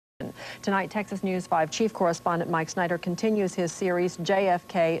assassination. Tonight, Texas News 5 Chief Correspondent Mike Snyder continues his series,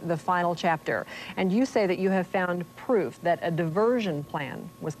 JFK, The Final Chapter. And you say that you have found proof that a diversion plan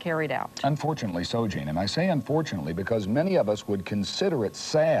was carried out. Unfortunately so, Gene. And I say unfortunately because many of us would consider it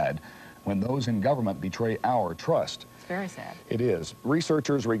sad when those in government betray our trust. It's very sad. It is.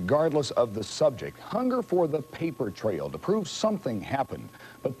 Researchers, regardless of the subject, hunger for the paper trail to prove something happened.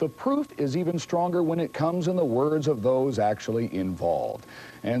 But the proof is even stronger when it comes in the words of those actually involved.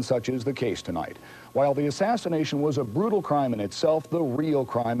 And such is the case tonight. While the assassination was a brutal crime in itself, the real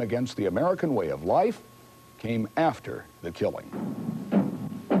crime against the American way of life came after the killing.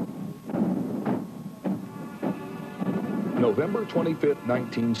 November 25th,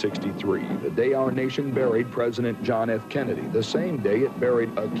 1963, the day our nation buried President John F. Kennedy, the same day it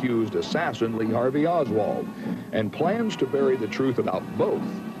buried accused assassin Lee Harvey Oswald. And plans to bury the truth about both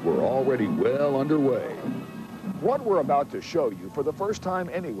were already well underway. What we're about to show you for the first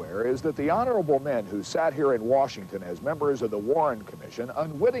time anywhere is that the honorable men who sat here in Washington as members of the Warren Commission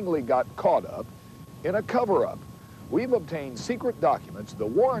unwittingly got caught up in a cover-up. We've obtained secret documents the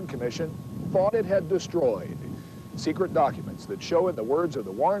Warren Commission thought it had destroyed. Secret documents that show, in the words of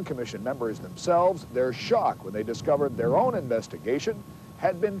the Warren Commission members themselves, their shock when they discovered their own investigation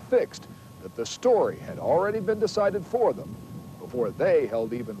had been fixed, that the story had already been decided for them before they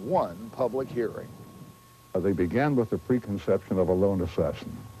held even one public hearing. They began with the preconception of a lone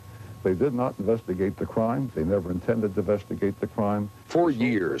assassin. They did not investigate the crime. They never intended to investigate the crime. For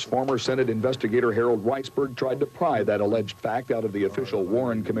years, former Senate investigator Harold Weisberg tried to pry that alleged fact out of the official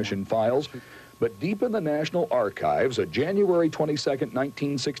Warren Commission files. But deep in the National Archives, a January 22nd,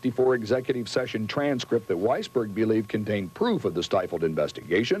 1964 executive session transcript that Weisberg believed contained proof of the stifled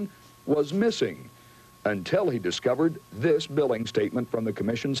investigation was missing, until he discovered this billing statement from the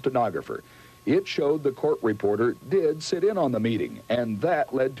commission stenographer. It showed the court reporter did sit in on the meeting, and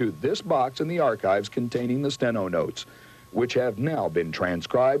that led to this box in the archives containing the steno notes, which have now been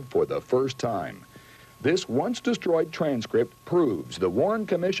transcribed for the first time. This once-destroyed transcript proves the Warren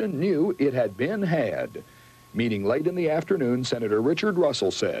Commission knew it had been had. Meeting late in the afternoon, Senator Richard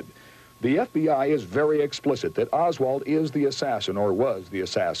Russell said, "The FBI is very explicit that Oswald is the assassin, or was the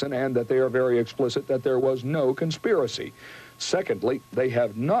assassin, and that they are very explicit that there was no conspiracy. Secondly, they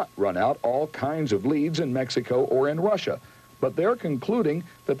have not run out all kinds of leads in Mexico or in Russia, but they're concluding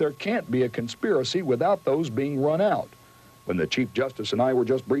that there can't be a conspiracy without those being run out." When the Chief Justice and I were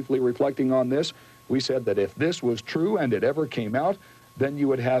just briefly reflecting on this, we said that if this was true and it ever came out, then you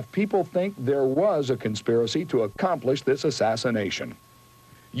would have people think there was a conspiracy to accomplish this assassination.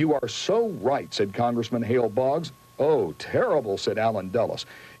 "You are so right," said Congressman Hale Boggs. "Oh, terrible," said Alan Dulles.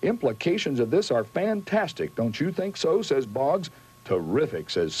 "Implications of this are fantastic. Don't you think so?" says Boggs. "Terrific,"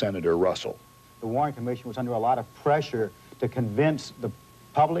 says Senator Russell. The Warren Commission was under a lot of pressure to convince the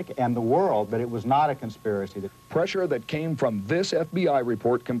public and the world that it was not a conspiracy. Pressure that came from this FBI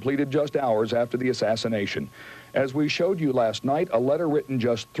report completed just hours after the assassination. As we showed you last night, a letter written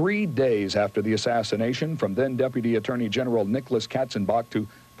just 3 days after the assassination from then Deputy Attorney General Nicholas Katzenbach to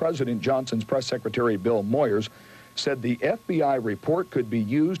President Johnson's press secretary Bill Moyers said the FBI report could be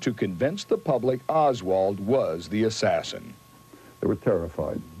used to convince the public Oswald was the assassin. They were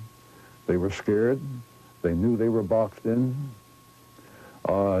terrified. They were scared. They knew they were boxed in.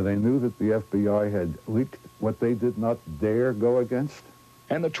 They knew that the FBI had leaked what they did not dare go against.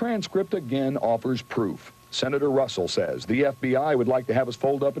 And the transcript again offers proof. Senator Russell says the FBI would like to have us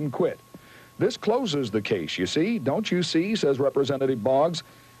fold up and quit. This closes the case, you see. Don't you see, says Representative Boggs.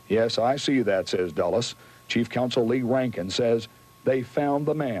 "Yes, I see that," says Dulles. Chief Counsel Lee Rankin says, "They found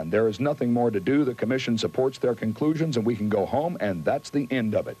the man. There is nothing more to do. The commission supports their conclusions and we can go home, and that's the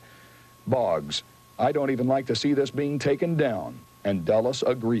end of it." Boggs, "I don't even like to see this being taken down." And Dulles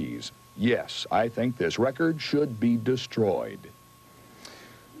agrees. "Yes, I think this record should be destroyed."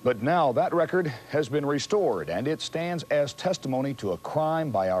 But now that record has been restored, and it stands as testimony to a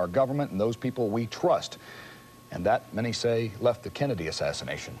crime by our government and those people we trust. And that, many say, left the Kennedy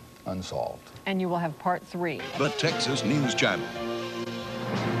assassination unsolved. And you will have part 3. The Texas News Channel.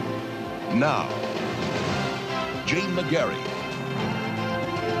 Now, Jane McGarry,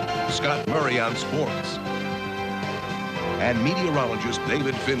 Scott Murray on sports, and meteorologist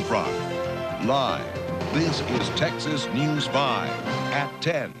David Finfrock. Live, this is Texas News 5 at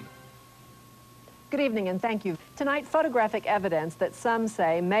 10. Good evening and thank you. Tonight, photographic evidence that some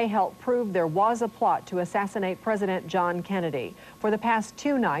say may help prove there was a plot to assassinate President John Kennedy. For the past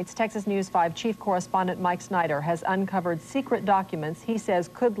 2 nights, Texas News 5 chief correspondent Mike Snyder has uncovered secret documents he says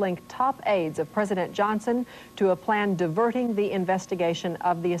could link top aides of President Johnson to a plan diverting the investigation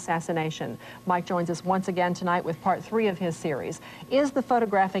of the assassination. Mike joins us once again tonight with part 3 of his series. Is the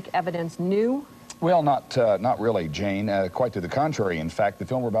photographic evidence new? Well, not really, Jane. Quite to the contrary. In fact, the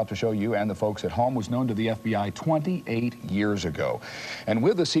film we're about to show you and the folks at home was known to the FBI 28 years ago. And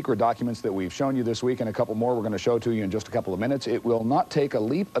with the secret documents that we've shown you this week and a couple more we're going to show to you in just a couple of minutes, it will not take a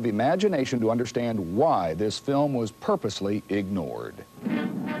leap of imagination to understand why this film was purposely ignored.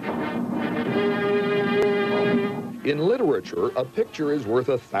 In literature, a picture is worth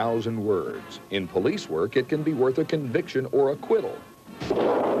 1,000 words. In police work, it can be worth a conviction or acquittal.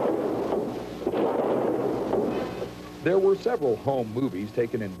 There were several home movies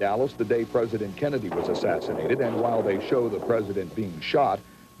taken in Dallas the day President Kennedy was assassinated, and while they show the president being shot,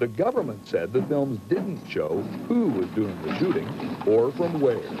 the government said the films didn't show who was doing the shooting or from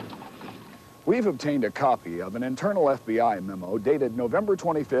where. We've obtained a copy of an internal FBI memo dated November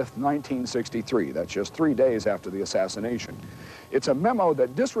 25th, 1963. That's just 3 days after the assassination. It's a memo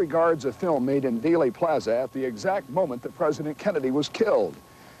that disregards a film made in Dealey Plaza at the exact moment that President Kennedy was killed.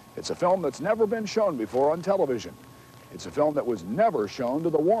 It's a film that's never been shown before on television. It's a film that was never shown to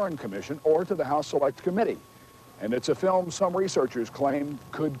the Warren Commission or to the House Select Committee. And it's a film some researchers claim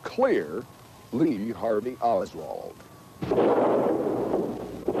could clear Lee Harvey Oswald.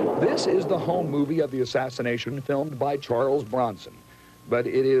 This is the home movie of the assassination filmed by Charles Bronson. But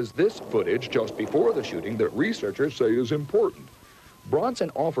it is this footage just before the shooting that researchers say is important.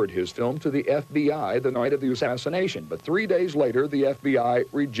 Bronson offered his film to the FBI the night of the assassination, but 3 days later the FBI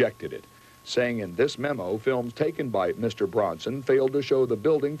rejected it, saying in this memo, films taken by Mr. Bronson failed to show the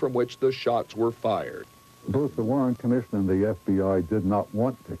building from which the shots were fired. Both the Warren Commission and the FBI did not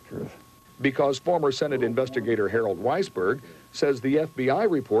want pictures. Because former Senate investigator Harold Weisberg says the FBI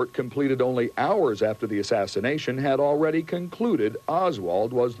report, completed only hours after the assassination, had already concluded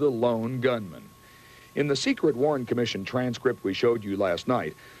Oswald was the lone gunman. In the secret Warren Commission transcript we showed you last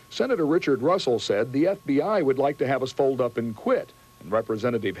night, Senator Richard Russell said the FBI would like to have us fold up and quit. And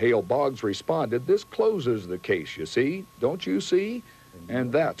Representative Hale Boggs responded, "This closes the case, you see, don't you see?"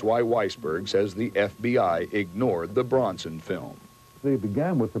 And that's why Weisberg says the FBI ignored the Bronson film. They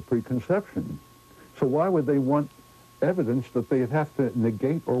began with a preconception. So why would they want evidence that they'd have to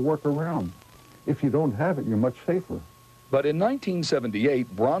negate or work around? If you don't have it, you're much safer. But in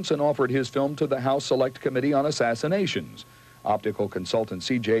 1978, Bronson offered his film to the House Select Committee on Assassinations. Optical consultant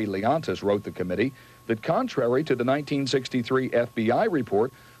C.J. Leontis wrote the committee that contrary to the 1963 FBI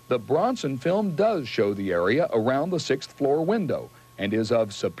report, the Bronson film does show the area around the 6th floor window and is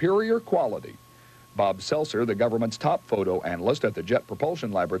of superior quality. Bob Seltzer, the government's top photo analyst at the Jet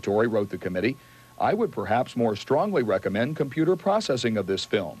Propulsion Laboratory, wrote the committee, "I would perhaps more strongly recommend computer processing of this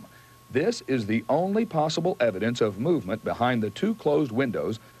film. This is the only possible evidence of movement behind the 2 closed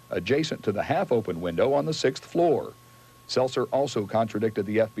windows adjacent to the half-open window on the 6th floor." Seltzer also contradicted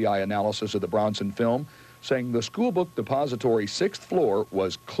the FBI analysis of the Bronson film, saying the schoolbook depository 6th floor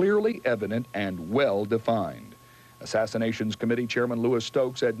was clearly evident and well-defined. Assassinations Committee Chairman Louis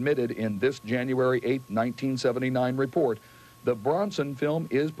Stokes admitted in this January 8, 1979 report, the Bronson film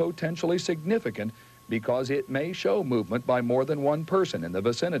is potentially significant because it may show movement by more than one person in the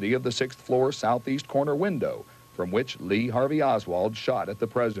vicinity of the 6th floor southeast corner window, from which Lee Harvey Oswald shot at the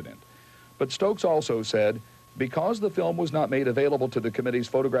president. But Stokes also said, because the film was not made available to the committee's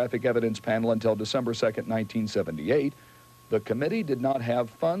photographic evidence panel until December 2, 1978, the committee did not have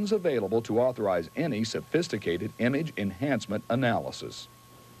funds available to authorize any sophisticated image enhancement analysis.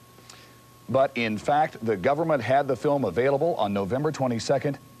 But in fact, the government had the film available on November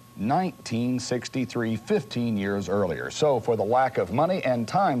 22nd, 1963, 15 years earlier. So for the lack of money and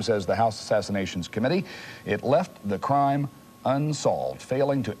time, says the House Assassinations Committee, it left the crime unsolved,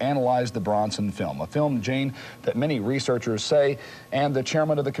 failing to analyze the Bronson film, a film, Jane, that many researchers say, and the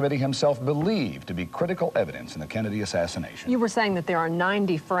chairman of the committee himself believed to be critical evidence in the Kennedy assassination. You were saying that there are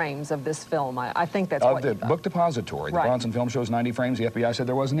 90 frames of this film. I think that's what the book depository. The Bronson film shows 90 frames. The FBI said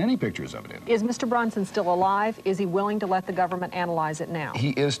there wasn't any pictures of it in it. Is Mr. Bronson still alive? Is he willing to let the government analyze it now?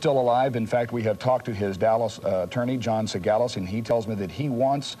 He is still alive. In fact, we have talked to his Dallas attorney, John Segalis, and he tells me that he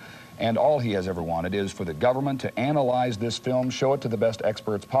wants, and all he has ever wanted, is for the government to analyze this film, show it to the best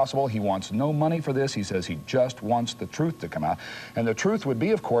experts possible. He wants no money for this. He says he just wants the truth to come out. And the truth would be,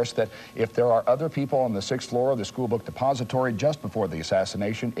 of course, that if there are other people on the 6th floor of the school book depository just before the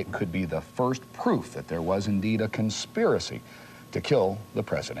assassination, it could be the first proof that there was indeed a conspiracy to kill the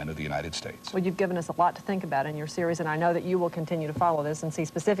President of the United States. Well, you've given us a lot to think about in your series, and I know that you will continue to follow this and see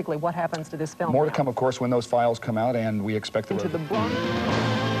specifically what happens to this film. More to come, of course, when those files come out, and we expect the... Into the Bronson.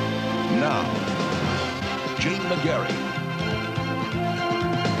 Now, Gene McGarry,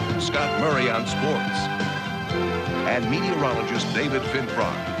 Scott Murray on sports, and meteorologist David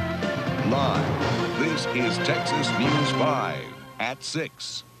Finfrock. Live, this is Texas News 5 at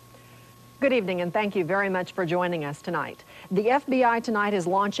 6. Good evening, and thank you very much for joining us tonight. The FBI tonight is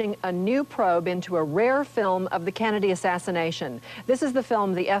launching a new probe into a rare film of the Kennedy assassination. This is the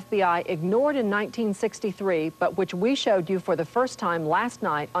film the FBI ignored in 1963, but which we showed you for the first time last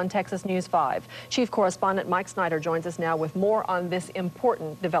night on Texas News 5. Chief Correspondent Mike Snyder joins us now with more on this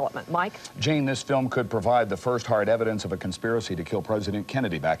important development. Mike? Jane, this film could provide the first hard evidence of a conspiracy to kill President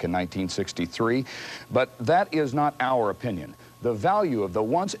Kennedy back in 1963, but that is not our opinion. The value of the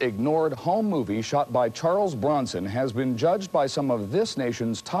once ignored home movie shot by Charles Bronson has been judged by some of this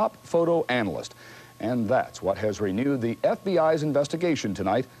nation's top photo analysts. And that's what has renewed the FBI's investigation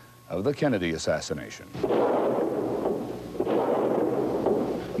tonight of the Kennedy assassination.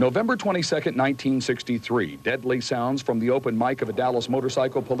 November 22nd, 1963, deadly sounds from the open mic of a Dallas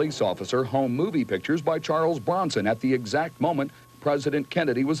motorcycle police officer, home movie pictures by Charles Bronson at the exact moment President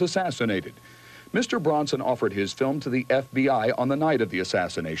Kennedy was assassinated. Mr. Bronson offered his film to the FBI on the night of the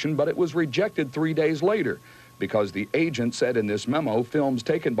assassination, but it was rejected 3 days later because the agent said in this memo films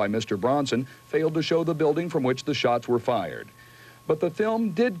taken by Mr. Bronson failed to show the building from which the shots were fired. But the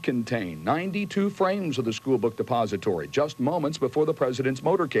film did contain 92 frames of the school book depository just moments before the president's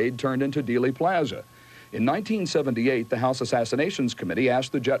motorcade turned into Dealey Plaza. In 1978, the House Assassinations Committee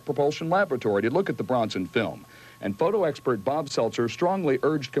asked the Jet Propulsion Laboratory to look at the Bronson film, and photo expert Bob Seltzer strongly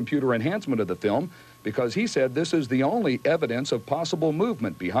urged computer enhancement of the film because he said this is the only evidence of possible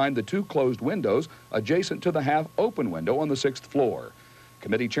movement behind the two closed windows adjacent to the half-open window on the 6th floor.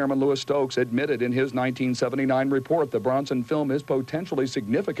 Committee Chairman Louis Stokes admitted in his 1979 report the Bronson film is potentially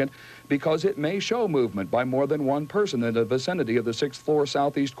significant because it may show movement by more than one person in the vicinity of the 6th floor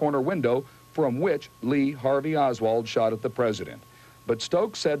southeast corner window from which Lee Harvey Oswald shot at the president. But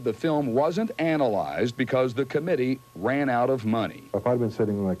Stokes said the film wasn't analyzed because the committee ran out of money. If I'd been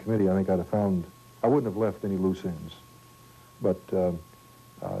sitting in my committee, I think I'd have found, I wouldn't have left any loose ends. But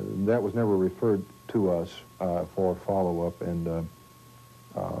that was never referred to us for follow-up, and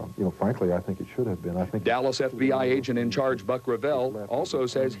you know, frankly, I think it should have been. I think Dallas FBI agent in charge Buck Revell also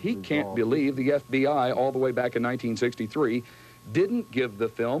says he can't believe the FBI all the way back in 1963 didn't give the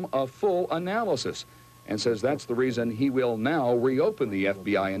film a full analysis, and says that's the reason he will now reopen the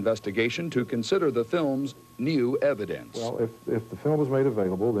FBI investigation to consider the film's new evidence. Well, if the film is made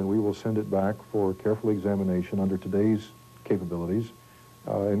available, then we will send it back for careful examination under today's capabilities,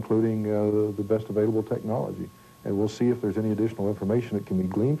 including the best available technology. And we'll see if there's any additional information that can be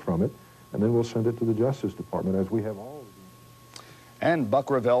gleaned from it, and then we'll send it to the Justice Department, as we have all. And Buck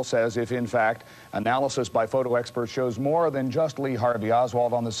Revell says if, in fact, analysis by photo experts shows more than just Lee Harvey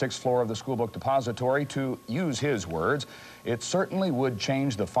Oswald on the 6th floor of the school book depository, to use his words, it certainly would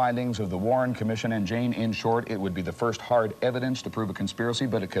change the findings of the Warren Commission. And Jane, in short, it would be the first hard evidence to prove a conspiracy,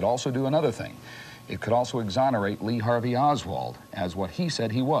 but it could also do another thing. It could also exonerate Lee Harvey Oswald as what he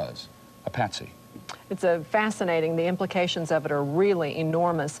said he was, a patsy. It's fascinating. The implications of it are really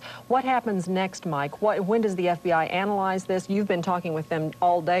enormous. What happens next, Mike? When does the FBI analyze this? You've been talking with them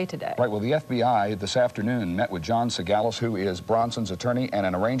all day today. Right. Well, the FBI this afternoon met with John Segalis, who is Bronson's attorney, and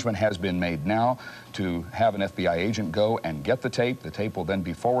an arrangement has been made now to have an FBI agent go and get the tape. The tape will then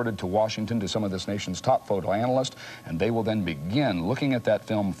be forwarded to Washington to some of this nation's top photo analysts, and they will then begin looking at that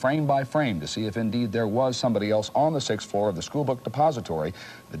film frame by frame to see if indeed there was somebody else on the 6th floor of the school book depository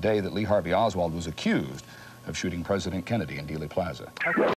the day that Lee Harvey Oswald was accused of shooting President Kennedy in Dealey Plaza.